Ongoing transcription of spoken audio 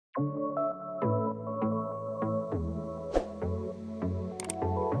I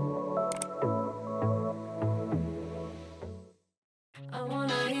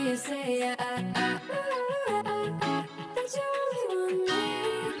wanna hear you say that you only want me.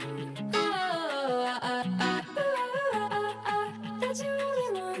 That you only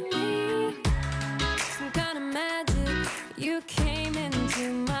want me. Some kind of magic, you came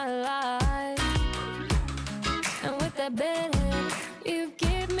into my life, and with that bedhead, you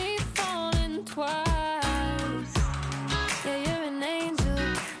give me falling twice. Yeah, you're an angel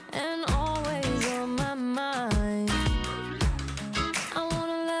and always on my mind. I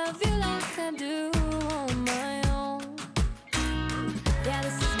wanna love you like I do on my own. Yeah,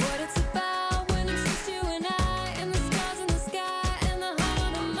 this is what it's about when it's just you and I, and the stars in the sky and the hum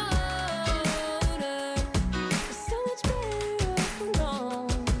of the motor. It's so much better off alone.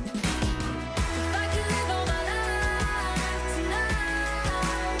 If I could live all my life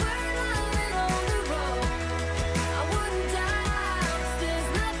tonight, we're living on the road. I wouldn't die, 'cause there's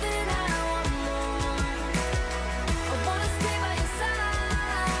nothing I want more. I wanna stay by your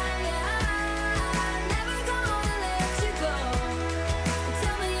side, yeah. Never gonna let you go.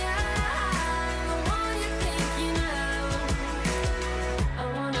 Tell me I'm the one you're thinking of. I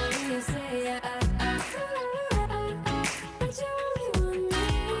wanna hear you say that you only want me.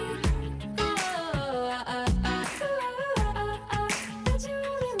 That you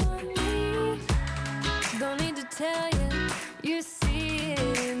only want me. Don't need to tell you, you see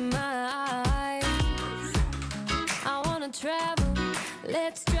it in my eyes. I wanna travel,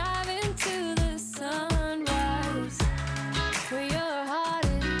 let's drive into the sunrise. Where your heart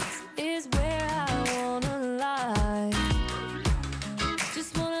is where I wanna lie.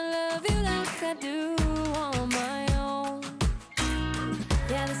 Just wanna love you like I do on my own.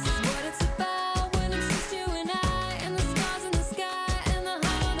 Yeah, this is what it's about when it's just you and I, and the stars in the sky and the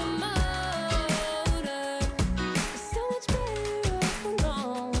hum of the motor. It's so much better off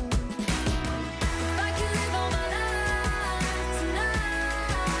alone. If I could live all my life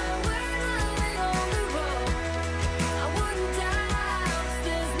tonight, we're living on the road. I wouldn't die, 'cause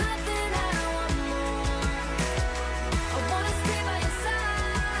there's nothing I want more. I wanna stay by your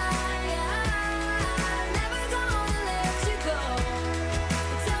side, yeah. Never gonna let you go.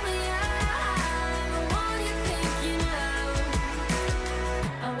 Tell me I'm the one you're thinking of.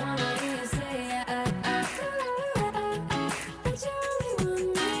 I wanna hear you say that you only want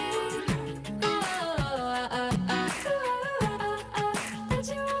me. That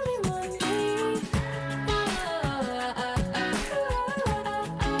you only want me.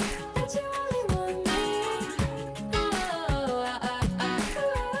 That you only want me.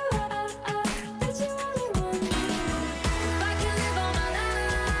 That you only want me. If I could live all my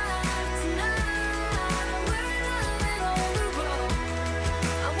life tonight, we're living on the road.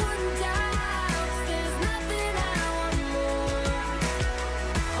 I wouldn't die, 'cause there's nothing I want more.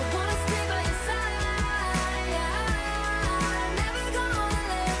 I wanna stay by your side, yeah. Never gonna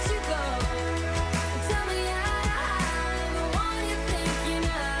let you go. Tell me I'm the one you're thinking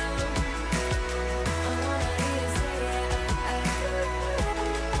of. I wanna hear you say that you only want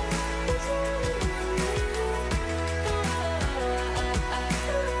me.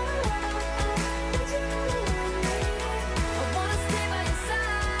 That you only want me. I wanna stay by your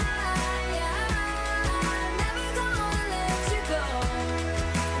side, yeah. Never gonna let you go.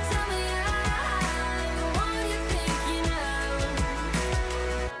 Tell me I'm the one you're thinking of.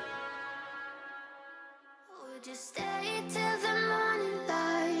 Would you stay till the morning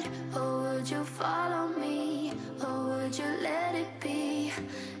light, or would you follow me, or would you let it be?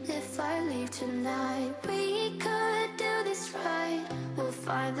 If I leave tonight, we could do this right. We'll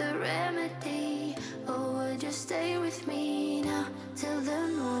find the remedy. Or would you stay with me now till the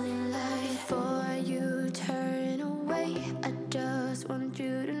morning light? Before you turn away, I just want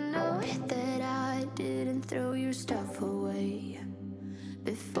you to know that I didn't throw your stuff away.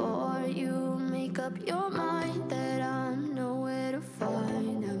 Before you make up your mind that I'm nowhere to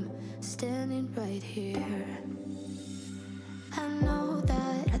find, I'm standing right here. I know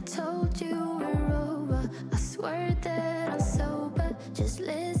that I told you we're over. I swear that I'm sober. Just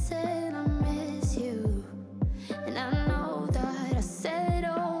listen, I miss you. And I know that I said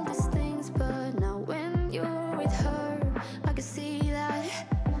all these things, but now when you're with her, I can see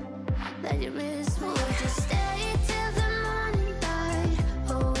that you miss me. Would you stay till the morning light,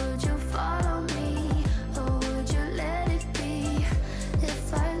 or would you follow me, or would you let it be?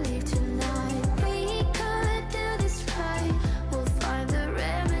 If I leave tonight, we could do this right. We'll find the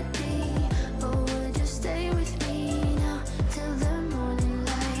remedy. Or would you stay with me now till the morning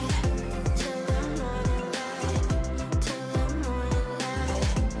light?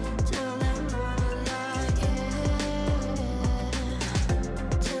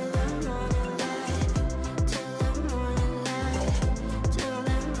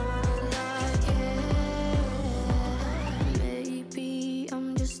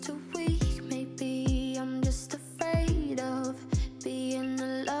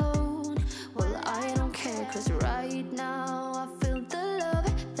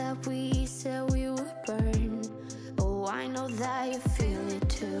 wanted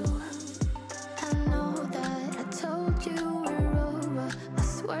to. I know that I told you we're over. I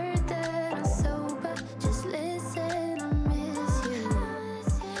swear that I'm sober. Just listen, I miss you.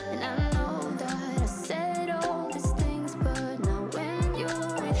 And I know that I said all these things, but now when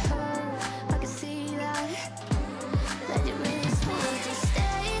you're with her, I can see that you miss me. Would you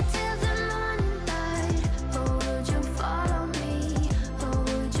stay till the morning light, or would you follow me, or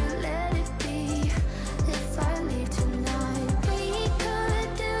would you let it be? If I leave tonight, we could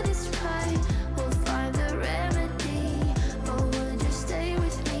do this right. We'll find the remedy. Or would you stay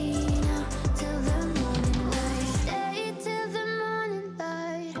with me now till the morning light? Stay till the morning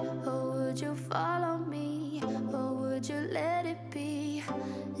light. Or would you follow me? Or would you let it be?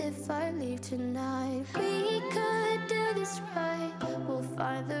 If I leave tonight, we could do this right. We'll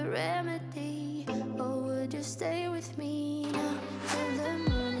find the remedy. Or would you stay with me now till the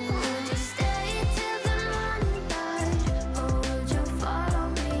morning light? Would you stay till the morning light? Or would you follow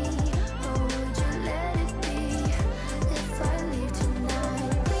me? Or would you let it be? If I leave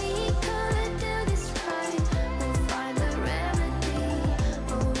tonight, we could do this right. We'll find the remedy.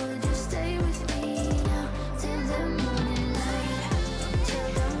 Or would you stay with me now till the morning light? Till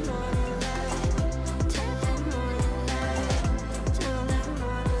the morning light. Till the morning light. Till the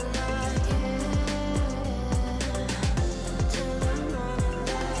morning light, yeah. Till the morning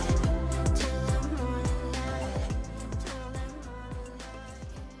light. Till the morning light. Till the morning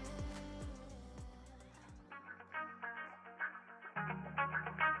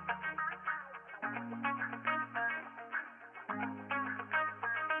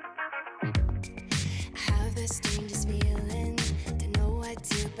I have the strangest feeling, don't know what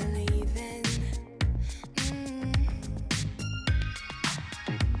to believe in.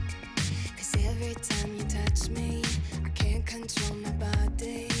 Cause every time you touch me, I can't control my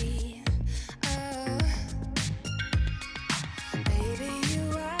body. Oh, baby, you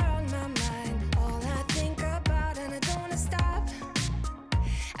are on my mind, all I think about, and I don't wanna stop.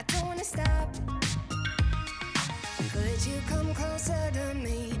 I don't wanna stop. Could you come closer to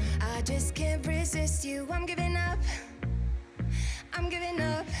me? I just can't resist you. I'm giving up. I'm giving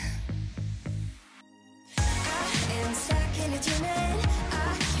up. I am stuck in a dreaming.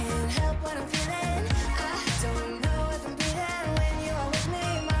 I can't help what I'm feeling. I don't know if I'm breathing when you are with me.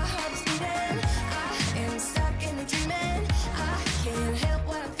 My heart is beating. I am stuck in a dreaming. I can't help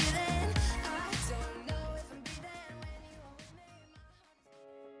what I'm feeling. I don't know if I'm breathing when you are with me.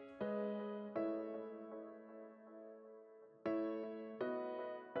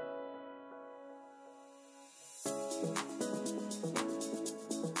 My heart is